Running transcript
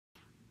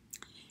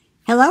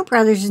Hello,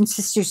 brothers and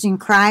sisters in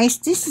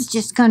Christ. This is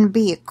just going to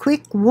be a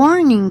quick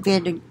warning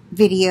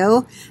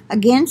video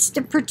against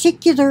a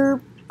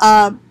particular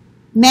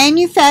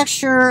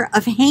manufacturer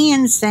of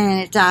hand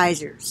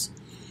sanitizers.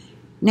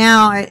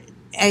 Now,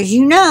 as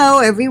you know,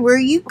 everywhere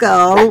you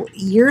go,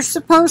 you're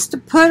supposed to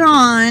put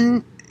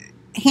on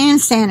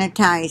hand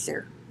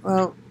sanitizer.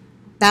 Well,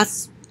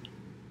 that's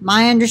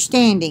my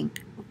understanding.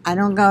 I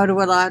don't go to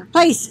a lot of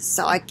places,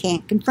 so I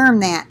can't confirm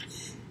that.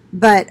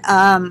 But,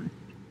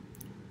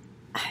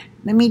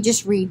 let me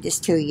just read this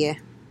to you.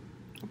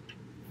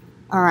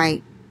 All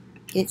right.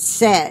 It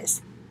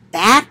says,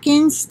 back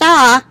in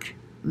stock,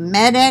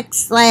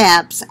 Medex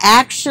Labs.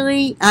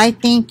 Actually, I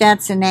think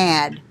that's an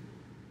ad.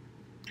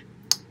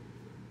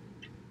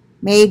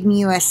 Made in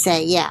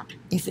USA, yeah.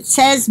 If it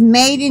says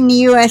made in the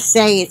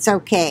USA, it's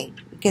okay,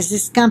 because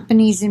this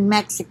company's in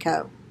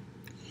Mexico.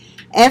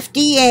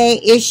 FDA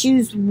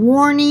issues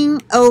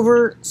warning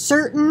over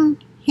certain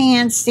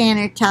hand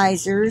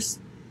sanitizers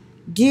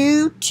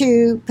due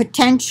to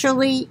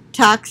potentially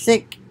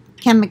toxic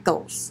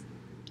chemicals.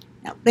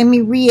 Now, let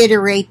me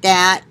reiterate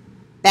that.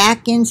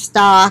 Back in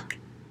stock,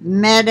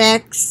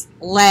 Medex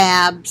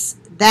Labs.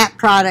 That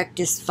product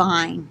is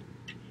fine.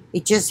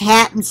 It just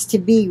happens to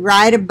be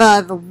right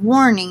above a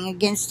warning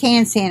against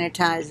hand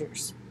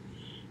sanitizers.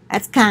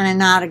 That's kind of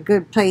not a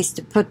good place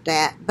to put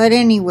that. But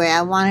anyway,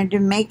 I wanted to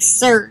make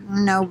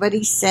certain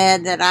nobody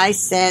said that I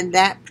said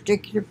that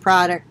particular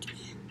product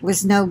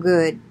was no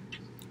good.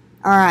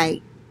 All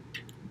right.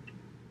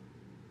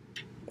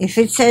 If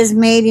it says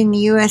made in the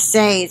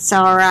USA, it's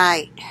all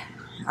right.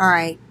 All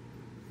right.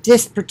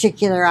 This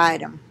particular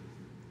item.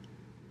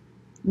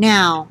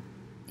 Now,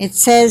 it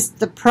says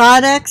the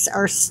products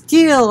are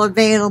still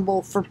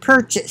available for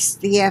purchase,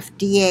 the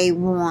FDA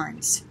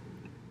warns.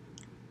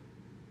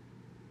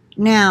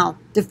 Now,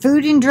 the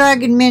Food and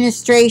Drug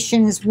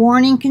Administration is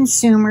warning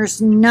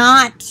consumers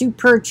not to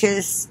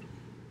purchase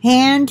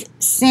hand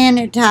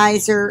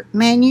sanitizer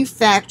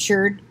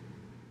manufactured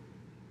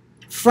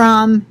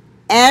from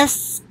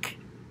ESK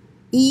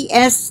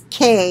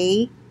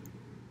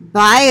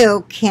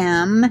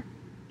Biochem,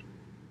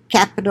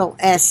 capital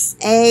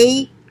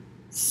SA,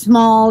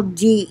 small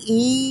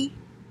de,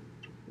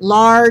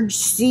 large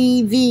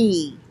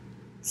CV,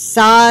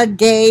 Sade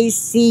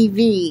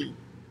CV.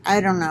 I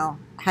don't know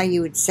how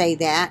you would say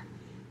that.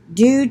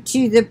 Due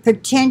to the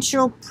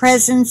potential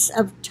presence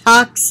of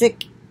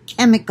toxic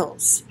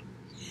chemicals.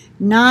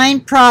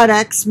 9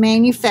 products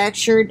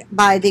manufactured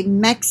by the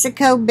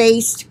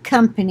Mexico-based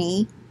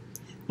company,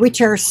 which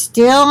are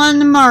still on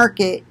the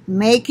market,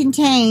 may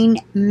contain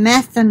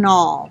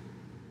methanol,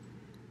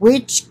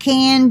 which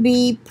can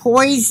be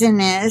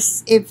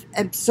poisonous if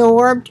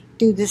absorbed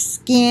through the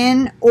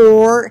skin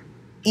or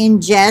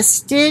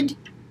ingested.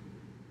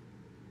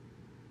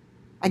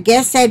 I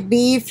guess that'd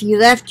be if you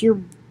left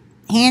your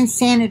hand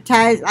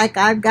sanitizer, like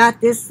I've got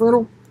this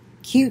little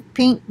cute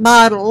pink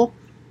bottle.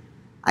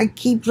 I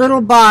keep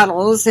little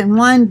bottles and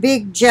one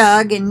big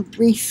jug and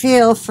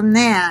refill from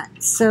that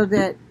so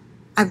that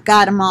I've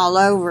got them all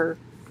over.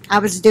 I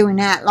was doing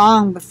that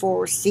long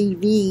before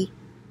CV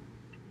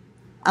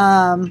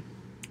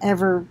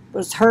ever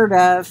was heard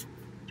of,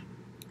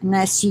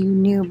 unless you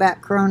knew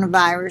about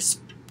coronavirus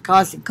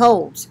causing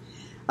colds.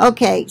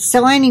 Okay,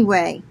 so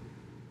anyway,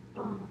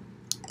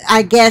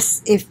 I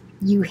guess if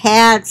you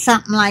had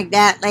something like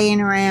that laying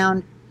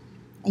around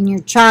and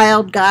your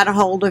child got a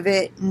hold of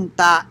it and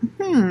thought,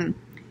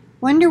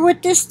 wonder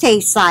what this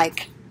tastes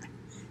like.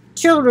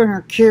 Children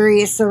are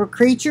curious little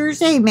creatures.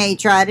 They may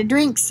try to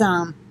drink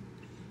some.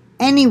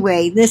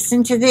 Anyway,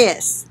 listen to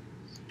this.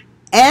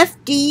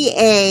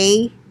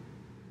 FDA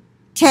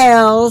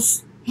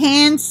tells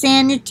hand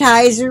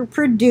sanitizer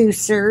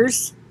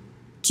producers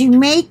to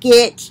make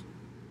it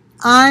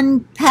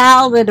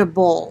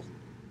unpalatable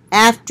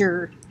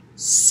after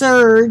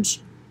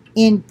surge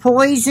in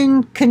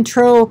poison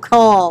control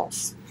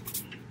calls.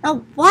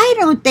 Now, why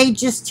don't they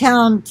just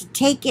tell them to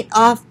take it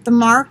off the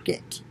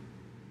market?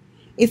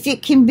 If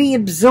it can be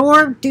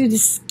absorbed through the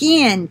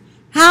skin,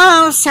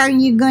 how else are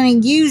you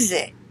going to use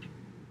it?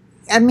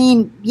 I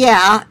mean,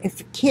 yeah, if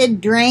a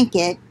kid drank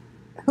it,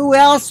 who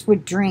else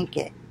would drink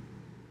it?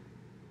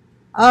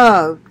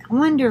 Oh, I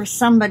wonder if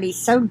somebody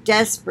so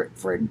desperate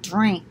for a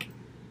drink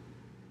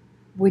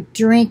would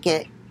drink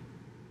it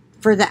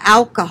for the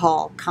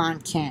alcohol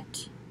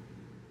content.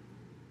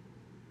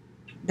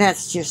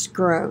 That's just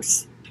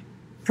gross.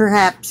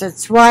 Perhaps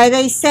that's why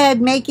they said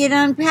make it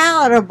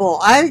unpalatable.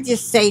 I would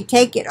just say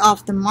take it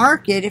off the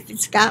market if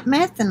it's got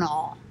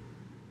methanol.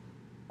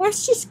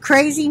 That's just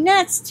crazy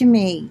nuts to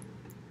me.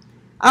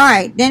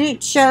 Alright, then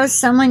it shows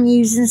someone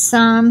using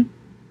some,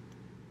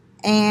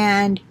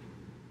 and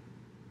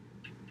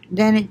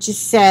then it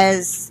just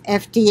says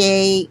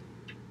FDA,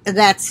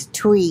 that's a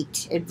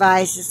tweet,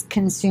 advises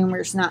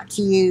consumers not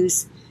to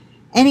use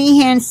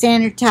any hand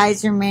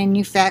sanitizer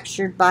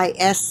manufactured by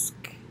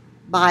ESK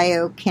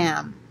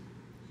Biochem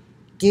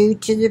due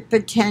to the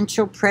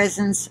potential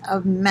presence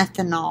of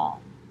methanol,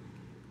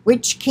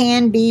 which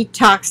can be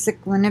toxic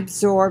when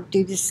absorbed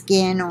through the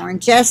skin or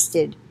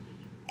ingested.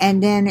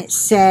 and then it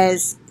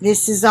says,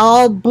 this is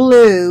all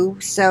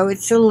blue, so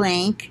it's a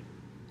link,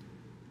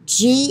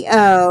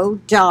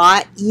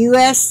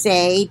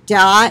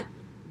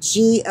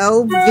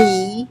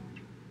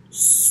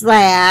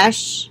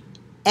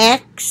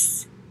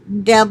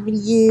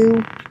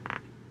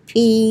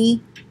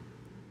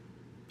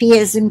 P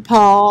as in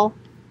Paul,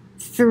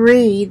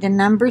 3, the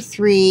number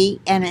 3,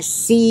 and a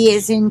C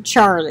as in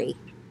Charlie.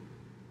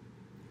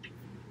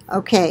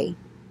 Okay.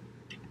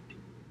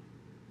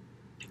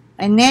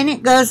 And then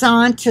it goes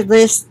on to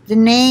list the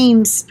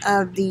names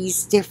of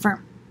these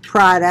different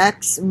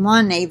products.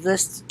 One they've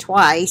listed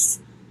twice.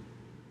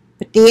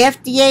 But the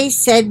FDA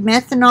said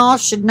methanol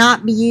should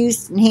not be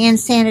used in hand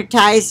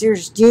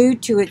sanitizers due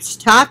to its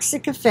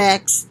toxic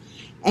effects,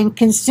 and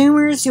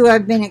consumers who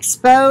have been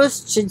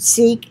exposed should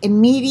seek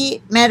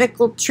immediate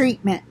medical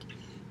treatment.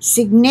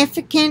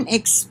 Significant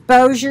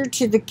exposure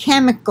to the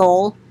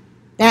chemical,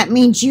 that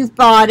means you've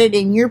bought it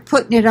and you're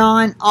putting it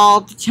on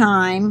all the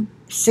time.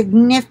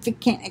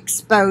 Significant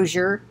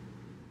exposure.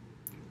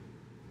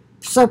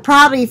 So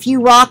probably if you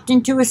walked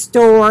into a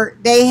store,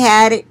 they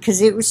had it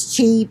because it was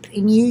cheap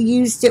and you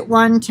used it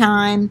one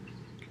time,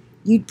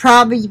 you'd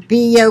probably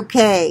be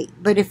okay.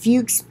 But if you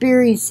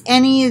experience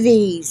any of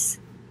these,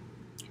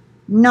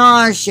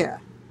 nausea,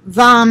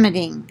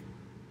 vomiting,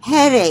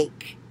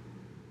 headache,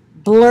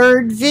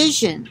 blurred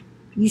vision,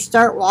 you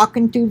start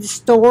walking through the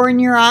store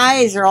and your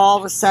eyes are all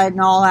of a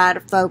sudden all out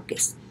of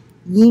focus,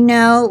 you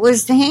know it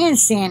was the hand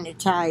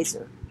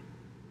sanitizer.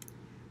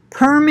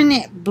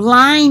 Permanent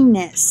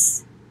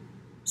blindness,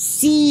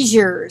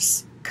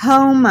 seizures,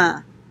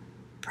 coma,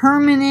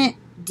 permanent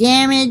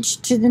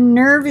damage to the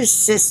nervous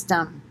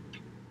system.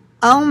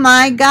 Oh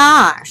my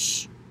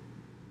gosh.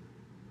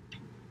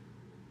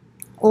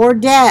 Or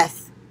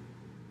death.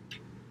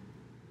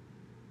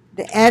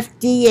 The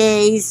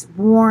FDA's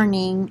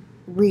warning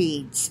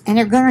reads. And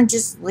they're going to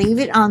just leave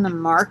it on the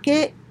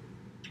market?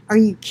 Are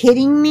you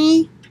kidding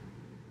me?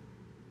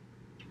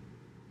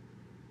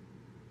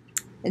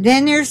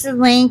 Then there's a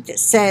link that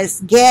says,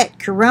 get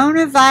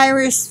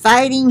coronavirus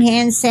fighting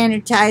hand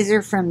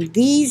sanitizer from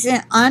these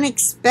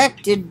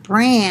unexpected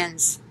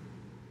brands.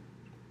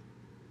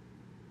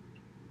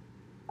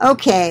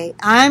 Okay,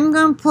 I'm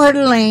going to put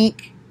a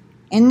link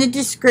in the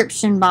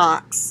description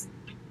box.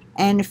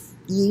 And if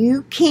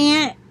you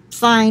can't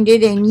find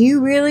it and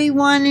you really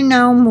want to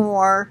know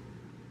more,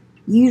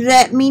 you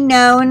let me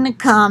know in the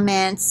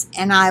comments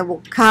and I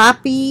will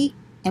copy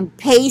and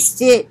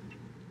paste it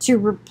to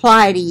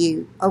reply to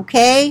you,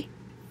 okay?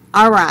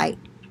 All right.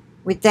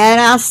 With that,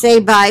 I'll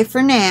say bye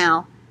for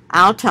now.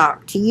 I'll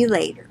talk to you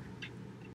later.